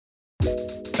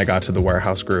I got to the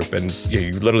Warehouse Group, and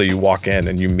you walk in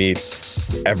and you meet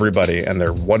everybody, and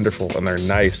they're wonderful and they're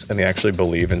nice, and they actually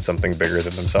believe in something bigger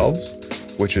than themselves,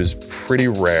 which is pretty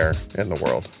rare in the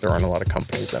world. There aren't a lot of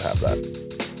companies that have that.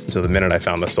 And so the minute I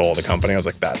found the soul of the company, I was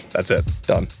like, that's it,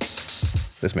 done.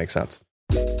 This makes sense.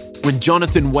 When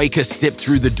Jonathan Waecker stepped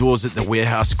through the doors at the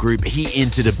Warehouse Group, he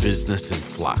entered a business in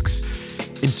flux.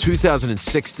 In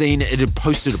 2016, it had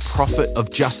posted a profit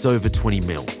of just over 20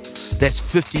 mil. That's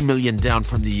 50 million down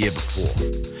from the year before.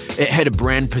 It had a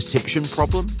brand perception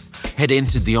problem, had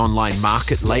entered the online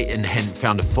market late and hadn't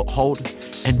found a foothold,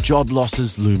 and job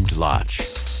losses loomed large.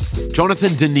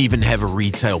 Jonathan didn't even have a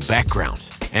retail background,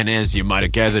 and as you might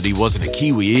have gathered, he wasn't a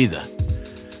Kiwi either.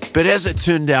 But as it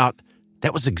turned out,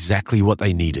 that was exactly what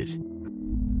they needed.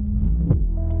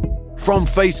 From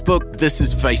Facebook, this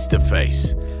is Face to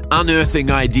Face, unearthing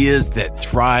ideas that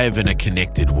thrive in a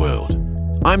connected world.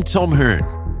 I'm Tom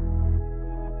Hern.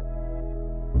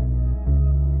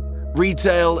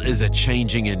 Retail is a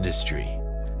changing industry.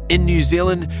 In New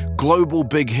Zealand, global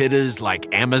big hitters like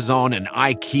Amazon and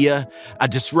IKEA are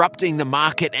disrupting the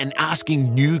market and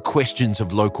asking new questions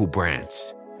of local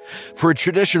brands. For a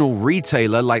traditional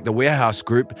retailer like the Warehouse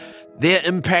Group, their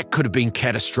impact could have been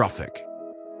catastrophic.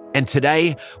 And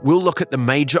today, we'll look at the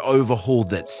major overhaul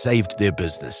that saved their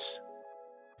business.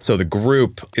 So the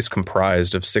group is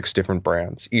comprised of 6 different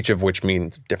brands, each of which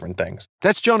means different things.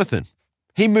 That's Jonathan.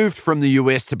 He moved from the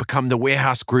US to become the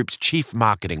Warehouse Group's chief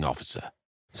marketing officer.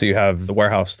 So you have the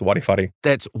warehouse, the whare.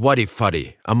 That's whare,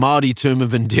 a Māori term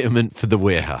of endearment for the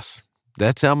warehouse.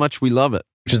 That's how much we love it.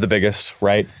 Which is the biggest,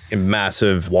 right? A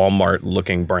massive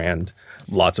Walmart-looking brand.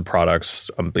 Lots of products,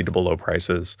 unbeatable low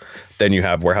prices. Then you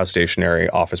have warehouse stationery,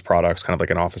 office products, kind of like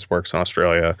an Office Works in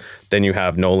Australia. Then you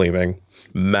have No Leaving,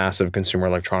 massive consumer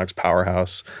electronics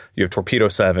powerhouse. You have Torpedo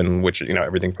 7, which,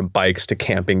 everything from bikes to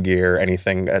camping gear,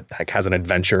 anything that has an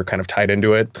adventure kind of tied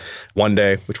into it. One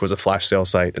Day, which was a flash sale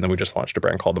site. And then we just launched a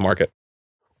brand called The Market.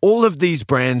 All of these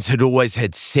brands had always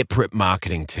had separate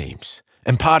marketing teams.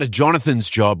 And part of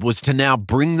Jonathan's job was to now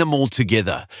bring them all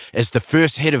together as the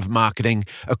first head of marketing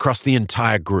across the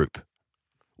entire group.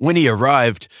 When he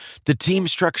arrived, the team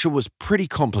structure was pretty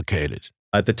complicated.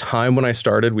 At the time when I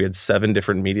started, we had 7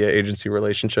 different media agency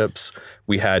relationships.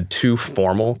 We had 2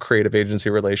 formal creative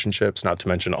agency relationships, not to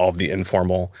mention all of the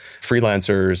informal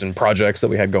freelancers and projects that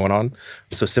we had going on.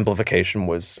 So simplification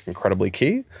was incredibly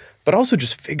key, but also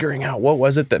just figuring out what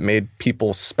was it that made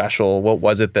people special? What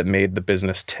was it that made the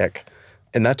business tick?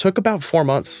 And that took about 4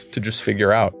 months to just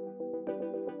figure out.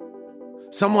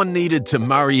 Someone needed to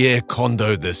Marie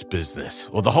Kondo this business,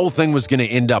 or the whole thing was going to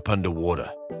end up underwater.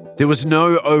 There was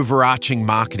no overarching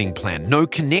marketing plan, no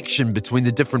connection between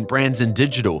the different brands and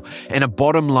digital, and a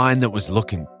bottom line that was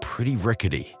looking pretty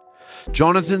rickety.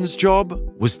 Jonathan's job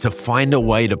was to find a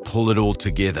way to pull it all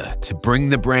together, to bring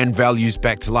the brand values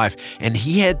back to life, and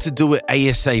he had to do it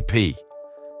ASAP.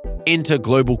 Enter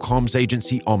global comms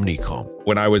agency Omnicom.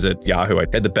 When I was at Yahoo, I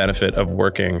had the benefit of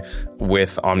working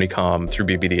with Omnicom through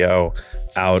BBDO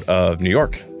out of New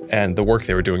York. And the work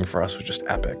they were doing for us was just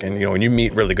epic. And, when you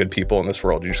meet really good people in this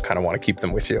world, you just kind of want to keep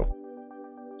them with you.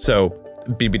 So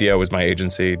BBDO was my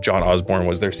agency. John Osborne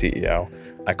was their CEO.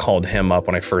 I called him up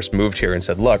when I first moved here and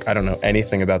said, look, I don't know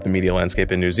anything about the media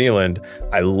landscape in New Zealand.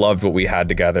 I loved what we had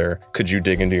together. Could you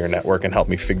dig into your network and help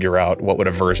me figure out what would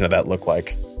a version of that look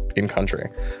like in country?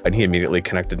 And he immediately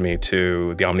connected me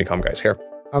to the Omnicom guys here.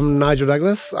 I'm Nigel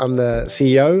Douglas. I'm the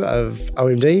CEO of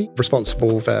OMD,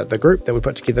 responsible for the group that we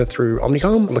put together through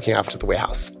Omnicom, looking after the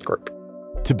Warehouse Group.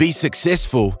 To be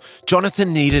successful,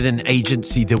 Jonathan needed an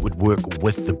agency that would work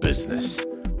with the business.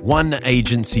 One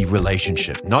agency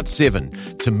relationship, not 7,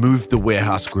 to move the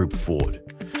Warehouse Group forward.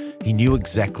 He knew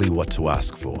exactly what to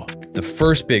ask for. The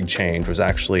first big change was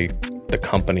actually the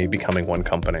company becoming one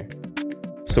company.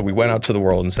 So we went out to the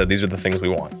world and said, these are the things we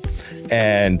want.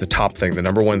 And the top thing, the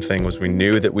number one thing was we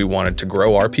knew that we wanted to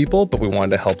grow our people, but we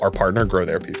wanted to help our partner grow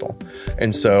their people.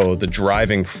 And so the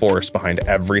driving force behind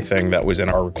everything that was in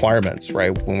our requirements,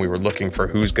 right, when we were looking for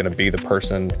who's going to be the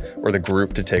person or the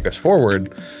group to take us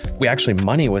forward,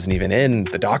 money wasn't even in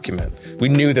the document. We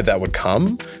knew that would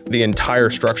come. The entire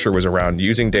structure was around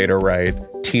using data right,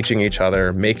 teaching each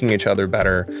other, making each other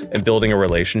better, and building a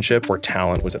relationship where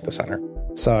talent was at the center.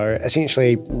 So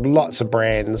essentially, lots of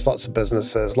brands, lots of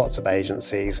businesses, lots of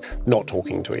agencies not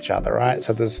talking to each other, right?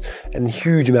 So there's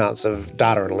huge amounts of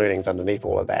data and learnings underneath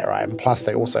all of that, right? And plus,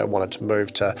 they also wanted to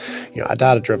move to, a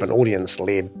data-driven,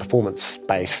 audience-led,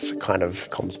 performance-based kind of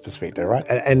comms perspective, right?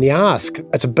 And the ask,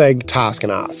 it's a big task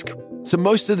and ask. So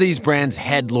most of these brands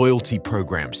had loyalty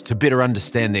programs to better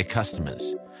understand their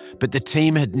customers, but the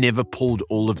team had never pulled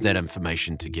all of that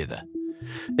information together.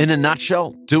 In a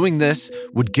nutshell, doing this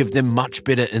would give them much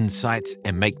better insights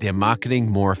and make their marketing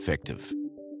more effective.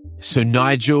 So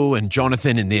Nigel and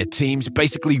Jonathan and their teams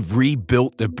basically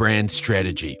rebuilt the brand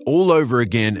strategy all over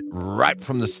again right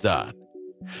from the start.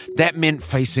 That meant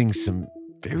facing some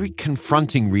very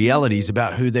confronting realities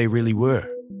about who they really were.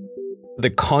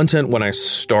 The content when I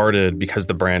started, because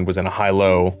the brand was in a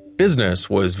high-low business,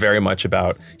 was very much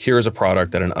about, here is a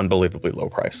product at an unbelievably low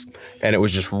price. And it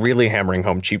was just really hammering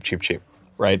home cheap, cheap, cheap,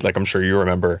 right? Like I'm sure you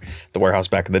remember the Warehouse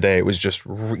back in the day. It was just,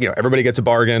 everybody gets a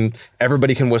bargain.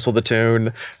 Everybody can whistle the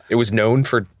tune. It was known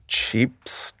for cheap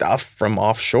stuff from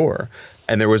offshore.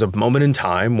 And there was a moment in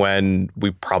time when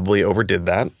we probably overdid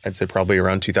that. I'd say probably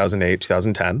around 2008,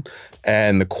 2010.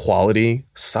 And the quality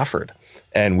suffered.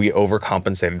 And we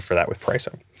overcompensated for that with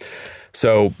pricing.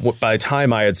 So by the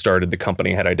time I had started, the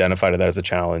company had identified it as a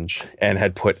challenge and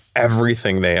had put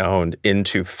everything they owned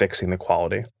into fixing the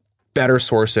quality. Better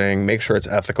sourcing, make sure it's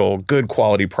ethical, good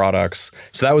quality products.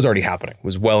 So that was already happening. It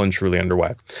was well and truly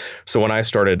underway. So when I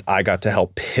started, I got to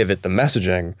help pivot the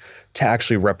messaging to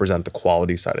actually represent the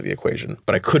quality side of the equation.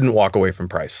 But I couldn't walk away from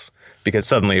price because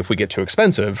suddenly if we get too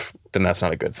expensive, then that's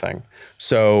not a good thing.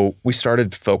 So we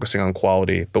started focusing on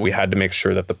quality, but we had to make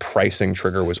sure that the pricing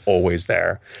trigger was always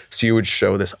there. So you would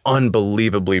show this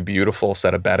unbelievably beautiful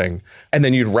set of bedding, and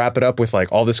then you'd wrap it up with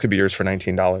like, all this could be yours for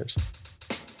 $19.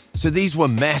 So these were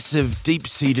massive,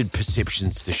 deep-seated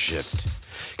perceptions to shift.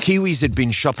 Kiwis had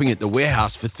been shopping at the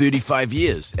Warehouse for 35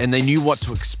 years, and they knew what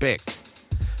to expect.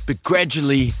 But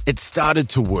gradually, it started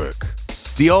to work.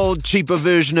 The old, cheaper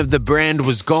version of the brand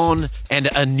was gone, and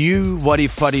a new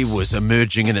wadi-fuddy was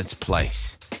emerging in its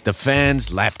place. The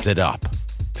fans lapped it up.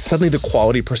 Suddenly, the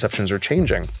quality perceptions are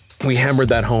changing. We hammered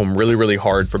that home really, really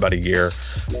hard for about a year.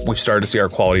 We've started to see our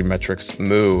quality metrics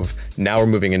move. Now we're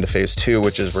moving into phase 2,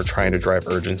 which is we're trying to drive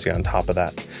urgency on top of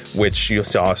that, which you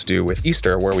saw us do with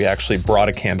Easter, where we actually brought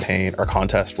a campaign or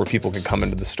contest where people could come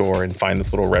into the store and find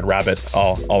this little red rabbit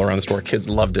all around the store. Kids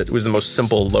loved it. It was the most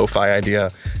simple lo-fi idea,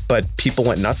 but people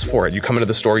went nuts for it. You come into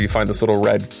the store, you find this little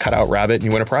red cutout rabbit, and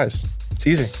you win a prize. It's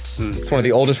easy. It's one of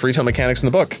the oldest retail mechanics in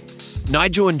the book.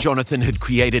 Nigel and Jonathan had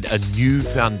created a new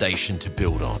foundation to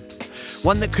build on,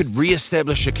 one that could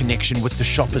re-establish a connection with the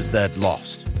shoppers they'd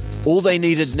lost. All they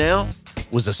needed now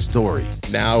was a story.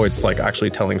 Now it's like actually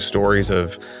telling stories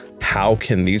of how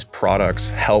can these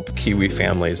products help Kiwi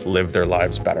families live their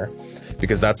lives better?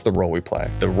 Because that's the role we play.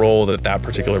 The role that that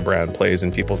particular brand plays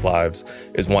in people's lives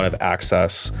is one of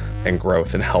access and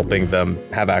growth and helping them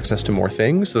have access to more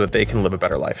things so that they can live a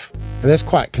better life. And that's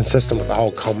quite consistent with the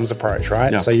whole comms approach,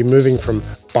 right? Yeah. So you're moving from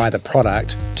buy the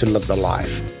product to live the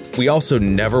life. We also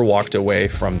never walked away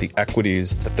from the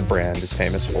equities that the brand is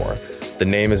famous for. The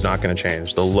name is not going to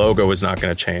change. The logo is not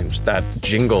going to change. That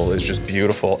jingle is just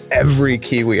beautiful. Every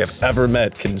Kiwi I've ever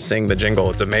met can sing the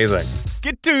jingle. It's amazing.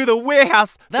 Get to the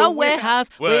warehouse. The warehouse.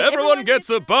 Where everyone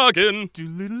gets a bargain.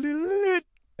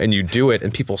 And you do it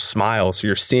and people smile. So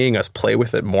you're seeing us play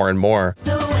with it more and more.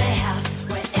 The warehouse,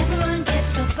 where everyone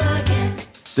gets a bargain.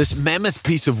 This mammoth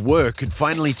piece of work had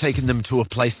finally taken them to a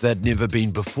place they'd never been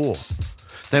before.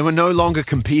 They were no longer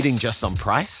competing just on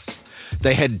price.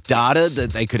 They had data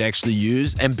that they could actually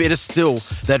use, and better still,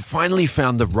 they'd finally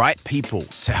found the right people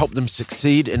to help them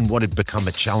succeed in what had become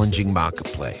a challenging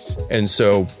marketplace. And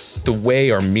so the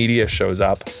way our media shows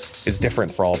up is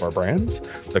different for all of our brands.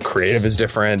 The creative is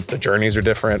different, the journeys are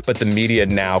different, but the media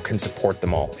now can support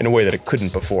them all in a way that it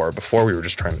couldn't before. Before we were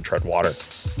just trying to tread water.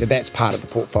 That's part of the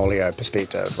portfolio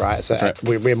perspective, right? So right.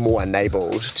 We're more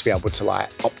enabled to be able to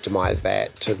optimize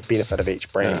that to the benefit of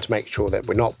each brand to make sure that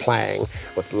we're not playing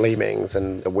with Leemings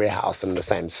and the Warehouse in the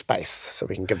same space, so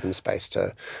we can give them space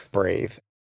to breathe.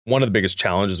 One of the biggest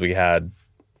challenges we had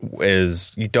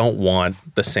is you don't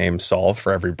want the same solve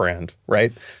for every brand,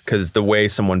 right? Because the way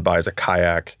someone buys a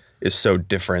kayak is so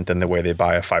different than the way they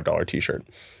buy a $5 t-shirt.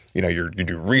 You know, you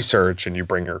do research and you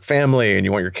bring your family and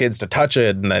you want your kids to touch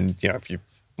it. And then, if you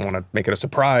want to make it a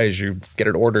surprise, you get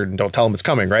it ordered and don't tell them it's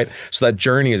coming, right? So that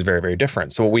journey is very, very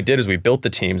different. So what we did is we built the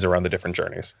teams around the different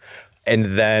journeys. And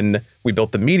then we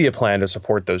built the media plan to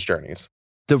support those journeys.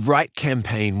 The right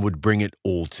campaign would bring it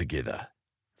all together.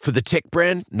 For the tech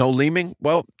brand, Noel Leeming,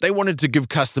 well, they wanted to give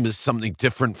customers something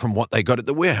different from what they got at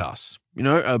the Warehouse.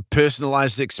 A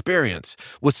personalized experience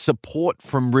with support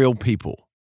from real people.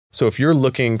 So if you're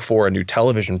looking for a new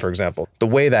television, for example, the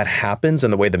way that happens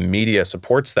and the way the media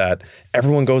supports that,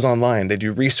 everyone goes online, they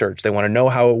do research, they want to know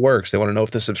how it works, they want to know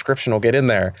if the subscription will get in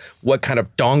there, what kind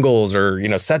of dongles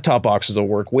or set-top boxes will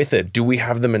work with it, do we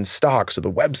have them in stock? So the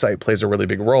website plays a really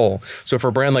big role. So for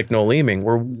a brand like Noel Leeming,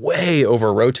 we're way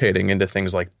over rotating into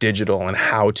things like digital and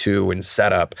how-to and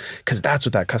setup, because that's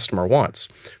what that customer wants.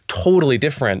 Totally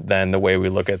different than the way we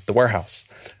look at the warehouse,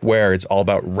 where it's all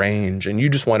about range and you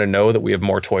just want to know that we have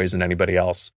more toys than anybody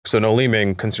else. So Noel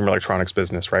Leeming, consumer electronics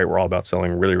business, right? We're all about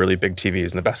selling really, really big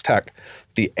TVs and the best tech.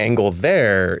 The angle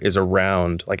there is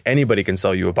around, like, anybody can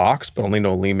sell you a box, but only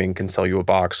Noel Leeming can sell you a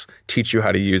box, teach you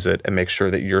how to use it, and make sure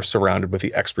that you're surrounded with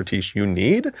the expertise you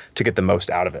need to get the most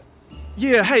out of it.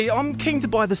 Yeah, hey, I'm keen to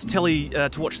buy this telly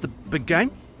to watch the big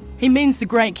game. He means the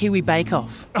Great Kiwi Bake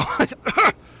Off.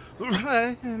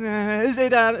 Is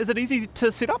it easy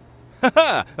to set up?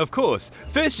 Of course.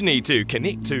 First you need to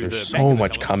connect to There's so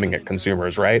much coming at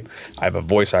consumers, right? I have a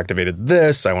voice-activated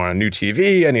this, I want a new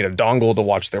TV, I need a dongle to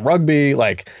watch the rugby.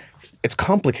 Like, it's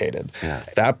complicated. Yeah.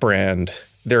 That brand,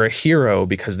 they're a hero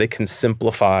because they can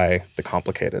simplify the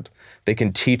complicated. They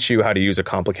can teach you how to use a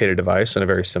complicated device in a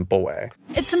very simple way.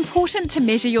 It's important to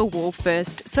measure your wall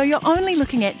first, so you're only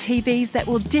looking at TVs that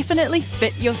will definitely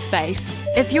fit your space.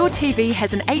 If your TV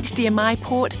has an HDMI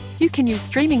port, you can use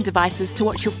streaming devices to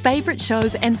watch your favourite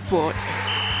shows and sport.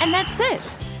 And that's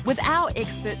it. With our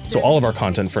experts. So all of our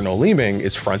content for Noel Leeming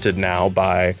is fronted now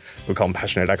by, we call them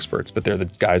passionate experts, but they're the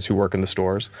guys who work in the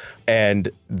stores. And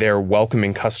they're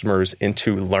welcoming customers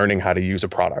into learning how to use a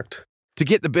product. To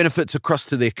get the benefits across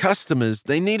to their customers,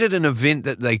 they needed an event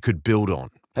that they could build on.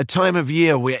 A time of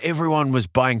year where everyone was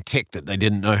buying tech that they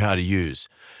didn't know how to use.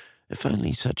 If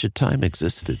only such a time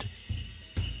existed.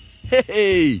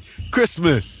 Hey,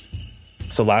 Christmas!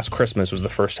 So last Christmas was the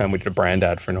first time we did a brand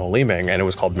ad for Noel Leeming, and it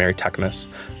was called Merry Techmas.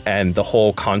 And the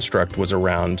whole construct was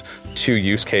around two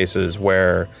use cases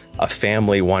where a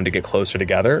family wanted to get closer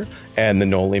together, and the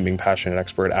Noel Leeming passionate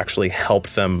expert actually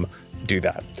helped them do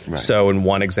that. Right. So in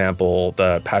one example,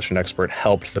 the passionate expert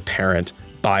helped the parent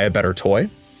buy a better toy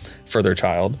for their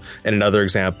child. In another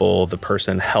example, the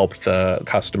person helped the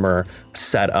customer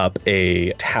set up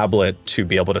a tablet to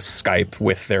be able to Skype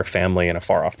with their family in a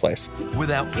far-off place. With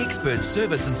our expert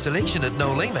service and selection at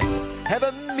Noel Leeming, have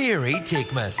a Merry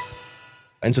Techmas.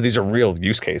 And so these are real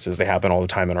use cases. They happen all the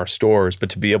time in our stores. But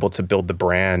to be able to build the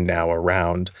brand now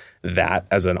around that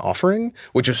as an offering,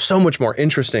 which is so much more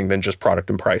interesting than just product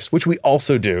and price, which we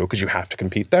also do because you have to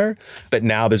compete there. But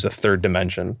now there's a third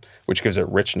dimension, which gives it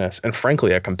richness and,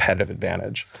 frankly, a competitive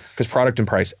advantage. Because product and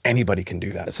price, anybody can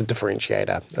do that. It's a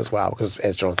differentiator as well, because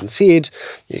as Jonathan said,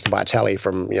 you can buy a tally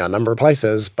from a number of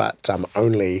places, but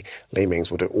only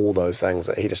Leemings will do all those things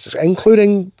that he just described,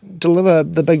 including deliver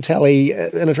the big tally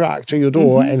in a truck to your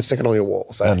door and stick it on your wall.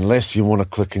 So. Unless you want to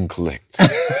click and collect.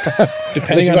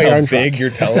 Depending on how big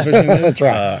your television is, that's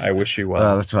right. I wish you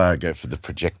well. That's why I go for the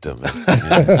projector,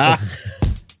 man.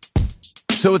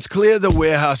 So it's clear the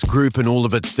Warehouse Group and all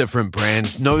of its different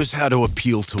brands knows how to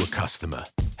appeal to a customer,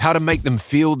 how to make them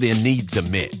feel their needs are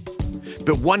met.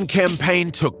 But one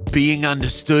campaign took being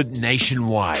understood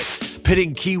nationwide,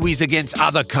 pitting Kiwis against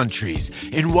other countries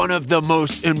in one of the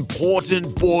most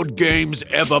important board games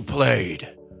ever played.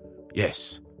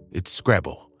 Yes, it's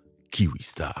Scrabble, Kiwi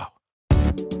style.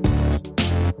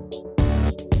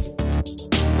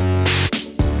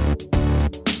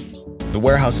 The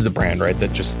Warehouse is a brand, right,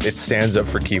 that it stands up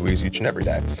for Kiwis each and every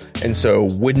day. And so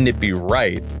wouldn't it be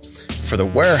right for the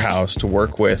Warehouse to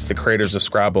work with the creators of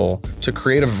Scrabble to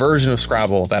create a version of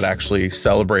Scrabble that actually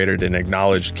celebrated and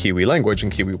acknowledged Kiwi language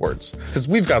and Kiwi words? Because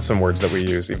we've got some words that we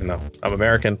use, even though I'm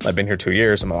American. I've been here 2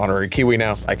 years. I'm an honorary Kiwi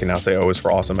now. I can now say O is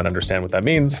for awesome and understand what that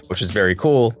means, which is very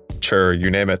cool. Sure, you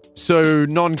name it. So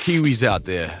non-Kiwis out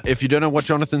there, if you don't know what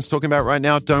Jonathan's talking about right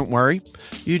now, don't worry.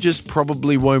 You just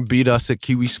probably won't beat us at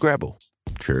Kiwi Scrabble.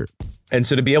 Sure. And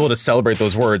so to be able to celebrate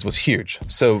those words was huge.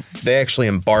 So they actually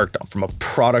embarked from a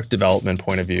product development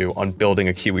point of view on building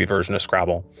a Kiwi version of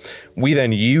Scrabble. We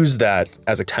then used that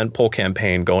as a tentpole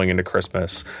campaign going into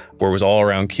Christmas, where it was all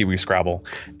around Kiwi Scrabble.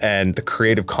 And the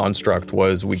creative construct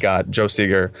was we got Joe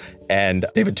Seeger and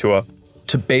David Tua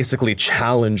to basically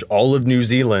challenge all of New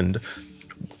Zealand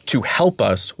to help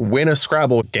us win a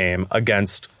Scrabble game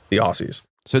against the Aussies.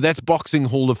 So that's Boxing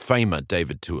Hall of Famer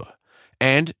David Tua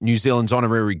and New Zealand's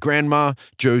honorary grandma,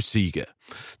 Joe Seeger.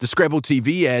 The Scrabble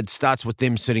TV ad starts with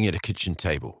them sitting at a kitchen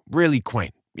table. Really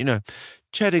quaint,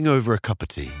 chatting over a cup of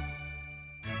tea.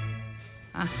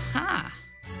 Aha.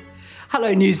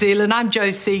 Hello, New Zealand. I'm Joe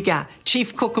Seeger,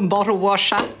 chief cook and bottle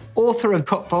washer, author of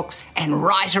cookbooks and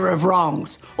righter of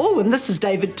wrongs. Oh, and this is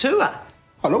David Tua.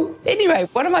 Hello? Anyway,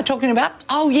 what am I talking about?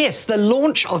 Oh, yes, the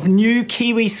launch of new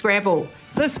Kiwi Scrabble.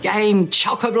 This game,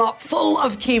 chock-a-block, full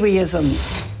of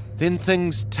Kiwiisms. Then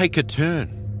things take a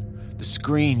turn. The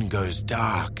screen goes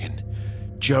dark and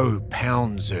Jo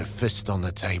pounds her fist on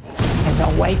the table. Has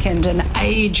awakened an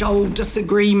age-old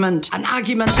disagreement, an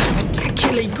argument that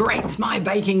particularly grates my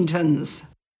baking tins.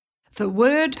 The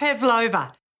word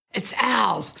pavlova. It's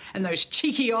ours, and those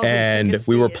cheeky Aussies. And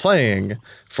we were playing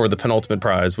for the penultimate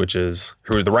prize, which is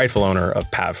who is the rightful owner of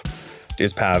Pav.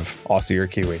 Is Pav Aussie or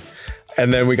Kiwi?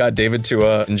 And then we got David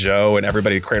Tua and Joe and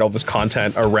everybody to create all this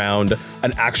content around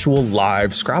an actual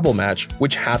live Scrabble match,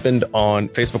 which happened on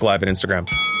Facebook Live and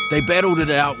Instagram. They battled it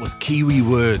out with Kiwi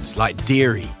words like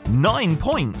dairy, 9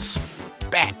 points.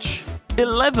 batch,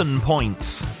 11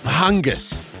 points.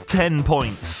 hungus. 10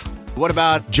 points. What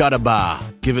about jadabar?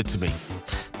 Give it to me.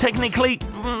 Technically,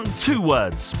 2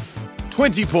 words.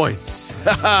 20 points.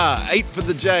 Haha, 8 for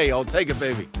the J. I'll take it,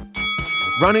 baby.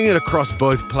 Running it across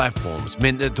both platforms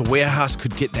meant that the warehouse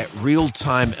could get that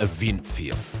real-time event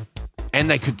feel. And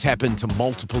they could tap into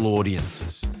multiple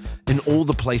audiences in all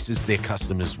the places their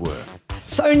customers were.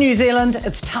 So, New Zealand,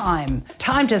 it's time.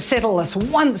 Time to settle this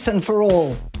once and for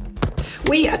all.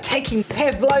 We are taking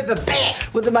Pavlova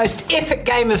back with the most epic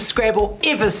game of Scrabble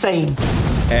ever seen.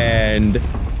 And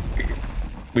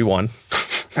we won.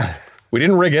 We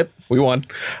didn't rig it. We won.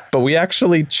 But we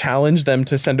actually challenged them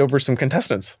to send over some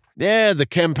contestants. Yeah, the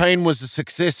campaign was a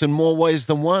success in more ways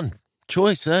than one.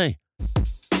 Choice, eh?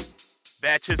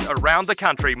 Batches around the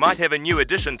country might have a new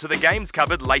addition to the games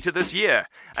cupboard later this year.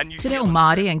 Te Reo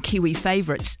Māori and Kiwi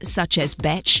favourites such as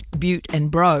Batch, Butte and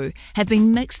Bro have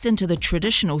been mixed into the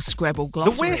traditional Scrabble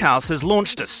glossary. The Warehouse has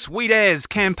launched a sweet-as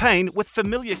campaign with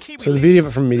familiar Kiwi... So the beauty of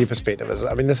it from a media perspective is,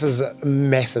 I mean, this is a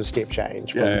massive step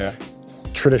change from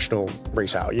traditional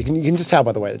retail. You can just tell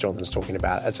by the way that Jonathan's talking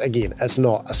about it. It's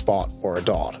not a spot or a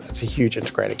dot. It's a huge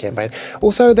integrated campaign.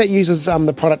 Also, that uses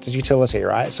the product as utility,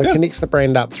 right? So it connects the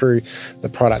brand up through the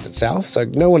product itself. So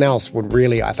no one else would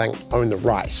really, I think, own the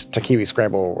right to Kiwi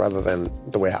Scrabble rather than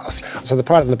the Warehouse. So the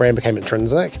product and the brand became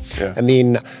intrinsic. Yeah. And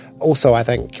then also, I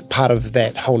think part of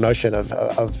that whole notion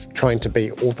of trying to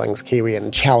be all things Kiwi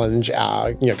and challenge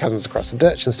our cousins across the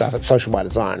ditch and stuff, it's social by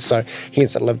design. So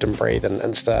hence it lived and breathed in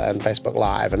Insta and Facebook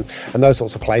Live and those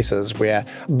sorts of places where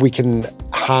we can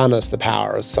harness the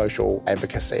power of social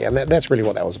advocacy. And that's really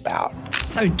what that was about.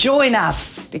 So join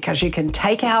us, because you can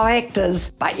take our actors,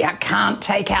 but you can't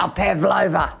take our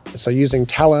Pavlova. So using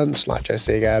talent like Joe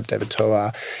Seeger, David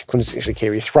Tua, quintessentially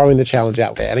Kiwi, throwing the challenge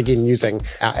out there, and again using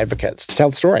our advocates to tell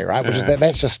the story, right? Which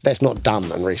is that's not done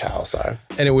in retail. So,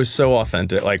 and it was so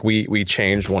authentic. Like we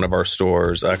changed one of our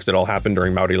stores because it all happened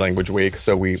during Māori Language Week.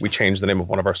 So we changed the name of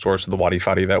one of our stores to the Wadi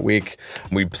Whare that week.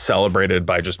 We celebrated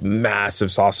by just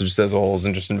massive sausage sizzles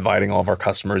and just inviting all of our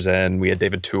customers in. We had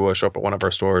David Tua show up at one of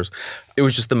our stores. It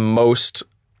was just the most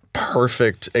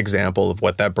perfect example of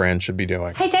what that brand should be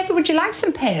doing. Hey, David, would you like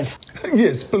some Pav?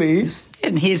 Yes, please.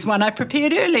 And here's one I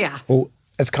prepared earlier. Well,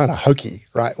 it's kind of hokey,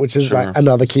 right? Which is like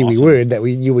another Kiwi word that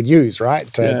you would use, right?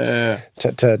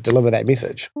 To deliver that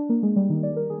message.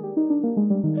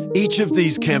 Each of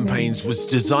these campaigns was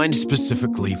designed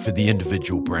specifically for the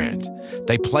individual brand.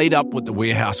 They played up what the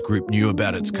Warehouse Group knew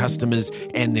about its customers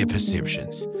and their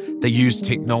perceptions. They used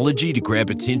technology to grab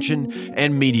attention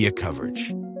and media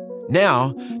coverage.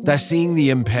 Now, they're seeing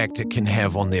the impact it can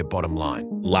have on their bottom line.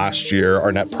 Last year,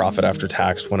 our net profit after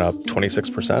tax went up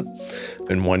 26%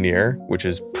 in 1 year, which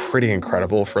is pretty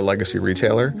incredible for a legacy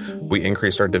retailer. We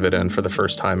increased our dividend for the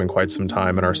first time in quite some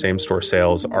time, and our same-store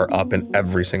sales are up in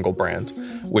every single brand,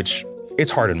 which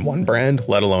it's hard in one brand,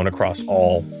 let alone across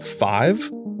all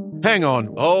 5. Hang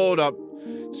on, hold up.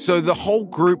 So the whole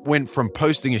group went from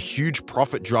posting a huge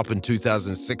profit drop in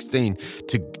 2016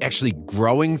 to actually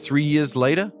growing 3 years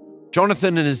later?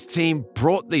 Jonathan and his team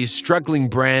brought these struggling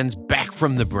brands back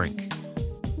from the brink.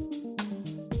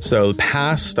 So the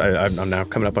past, I'm now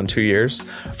coming up on 2 years,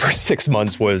 for 6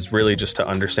 months was really just to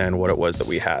understand what it was that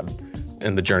we had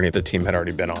and the journey the team had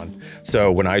already been on.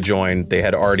 So when I joined, they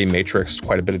had already matrixed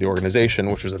quite a bit of the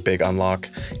organization, which was a big unlock.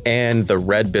 And the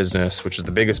red business, which is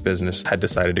the biggest business, had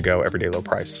decided to go everyday low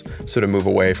price. So to move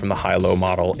away from the high-low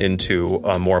model into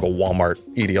more of a Walmart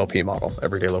EDLP model,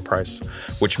 everyday low price,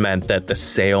 which meant that the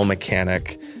sale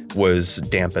mechanic was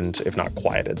dampened, if not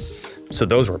quieted. So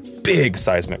those were big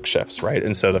seismic shifts, right?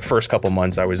 And so the first couple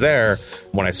months I was there,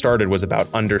 when I started, was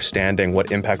about understanding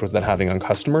what impact was that having on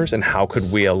customers and how could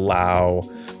we allow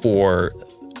for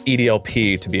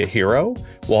EDLP to be a hero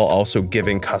while also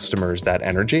giving customers that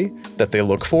energy that they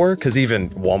look for. Because even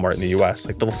Walmart in the US,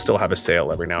 like they'll still have a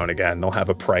sale every now and again. They'll have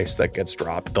a price that gets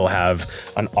dropped. They'll have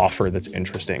an offer that's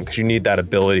interesting because you need that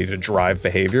ability to drive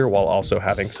behavior while also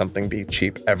having something be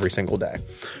cheap every single day.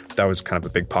 That was kind of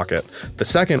a big pocket. The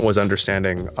second was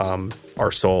understanding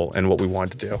our soul and what we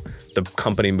wanted to do. The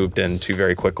company moved into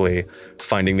very quickly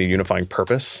finding the unifying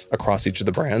purpose across each of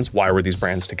the brands. Why were these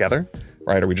brands together?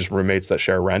 Right? Are we just roommates that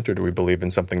share rent, or do we believe in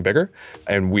something bigger?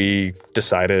 And we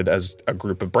decided as a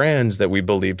group of brands that we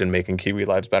believed in making Kiwi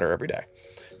lives better every day,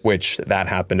 which that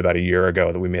happened about a year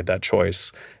ago that we made that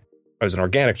choice. It was an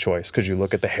organic choice because you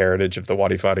look at the heritage of the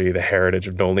Wadi Fadi, the heritage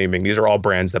of No Leeming. These are all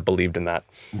brands that believed in that.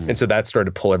 And so that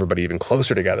started to pull everybody even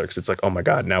closer together because it's like, oh my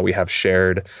God, now we have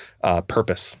shared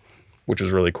purpose, which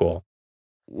was really cool.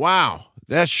 Wow,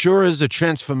 that sure is a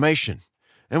transformation.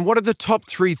 And what are the top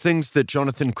 3 things that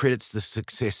Jonathan credits the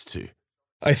success to?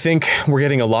 I think we're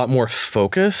getting a lot more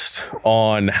focused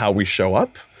on how we show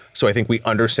up. So I think we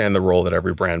understand the role that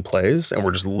every brand plays, and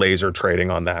we're just laser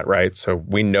trading on that, right? So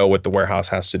we know what the Warehouse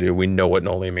has to do. We know what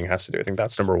No Leeming has to do. I think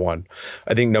that's number 1.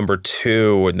 I think number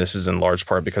 2, and this is in large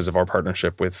part because of our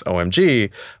partnership with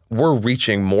OMG, we're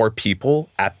reaching more people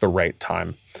at the right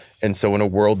time. And so in a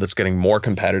world that's getting more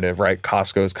competitive, right?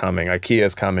 Costco's coming,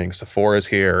 IKEA's coming, Sephora's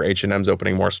here, H&M's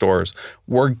opening more stores.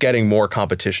 We're getting more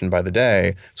competition by the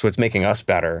day, so it's making us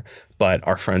better. But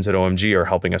our friends at OMG are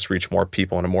helping us reach more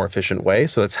people in a more efficient way.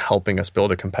 So that's helping us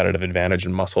build a competitive advantage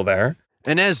and muscle there.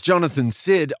 And as Jonathan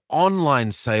said,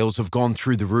 online sales have gone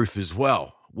through the roof as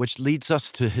well, which leads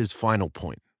us to his final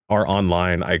point. Our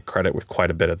online, I credit with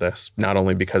quite a bit of this, not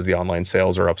only because the online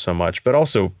sales are up so much, but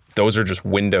also those are just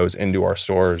windows into our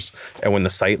stores. And when the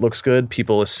site looks good,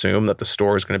 people assume that the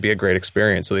store is going to be a great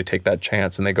experience. So they take that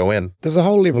chance and they go in. There's a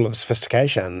whole level of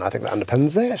sophistication, I think, that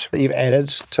underpins that you've added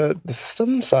to the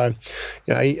system. So,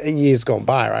 years gone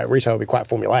by, right, retail will be quite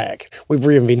formulaic. We've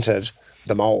reinvented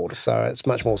the mold, so it's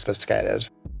much more sophisticated.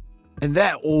 And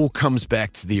that all comes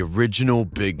back to the original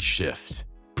big shift,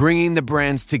 bringing the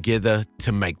brands together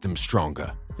to make them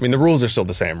stronger. I mean, the rules are still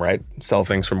the same, right? Sell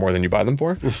things for more than you buy them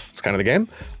for. It's kind of the game.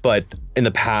 But in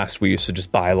the past, we used to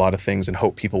just buy a lot of things and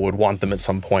hope people would want them at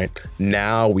some point.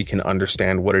 Now we can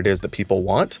understand what it is that people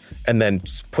want and then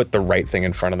put the right thing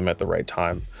in front of them at the right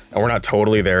time. And we're not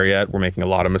totally there yet. We're making a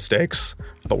lot of mistakes,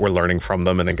 but we're learning from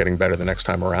them and then getting better the next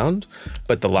time around.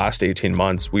 But the last 18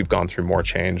 months, we've gone through more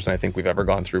change than I think we've ever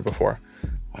gone through before.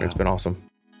 Wow. It's been awesome.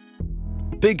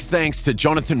 Big thanks to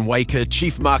Jonathan Waecker,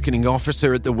 Chief Marketing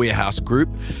Officer at the Warehouse Group,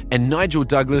 and Nigel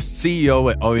Douglas,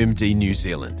 CEO at OMD New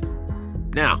Zealand.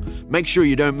 Now, make sure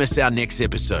you don't miss our next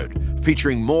episode,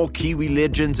 featuring more Kiwi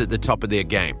legends at the top of their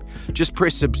game. Just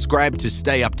press subscribe to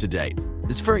stay up to date.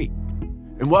 It's free.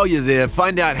 And while you're there,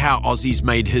 find out how Aussies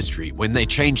made history when they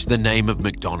changed the name of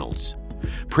McDonald's.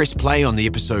 Press play on the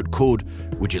episode called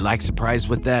Would You Like Surprise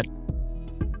with That?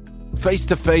 Face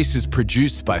to Face is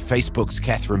produced by Facebook's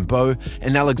Catherine Bowe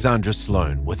and Alexandra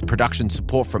Sloan, with production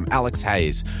support from Alex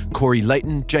Hayes, Corey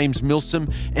Layton, James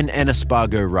Milsom, and Anna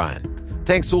Spargo-Ryan.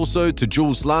 Thanks also to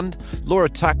Jules Lund, Laura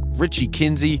Tuck, Richie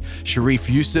Kinsey, Sharif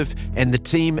Youssef, and the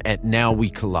team at Now We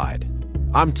Collide.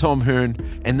 I'm Tom Hern,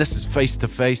 and this is Face to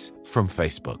Face from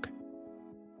Facebook.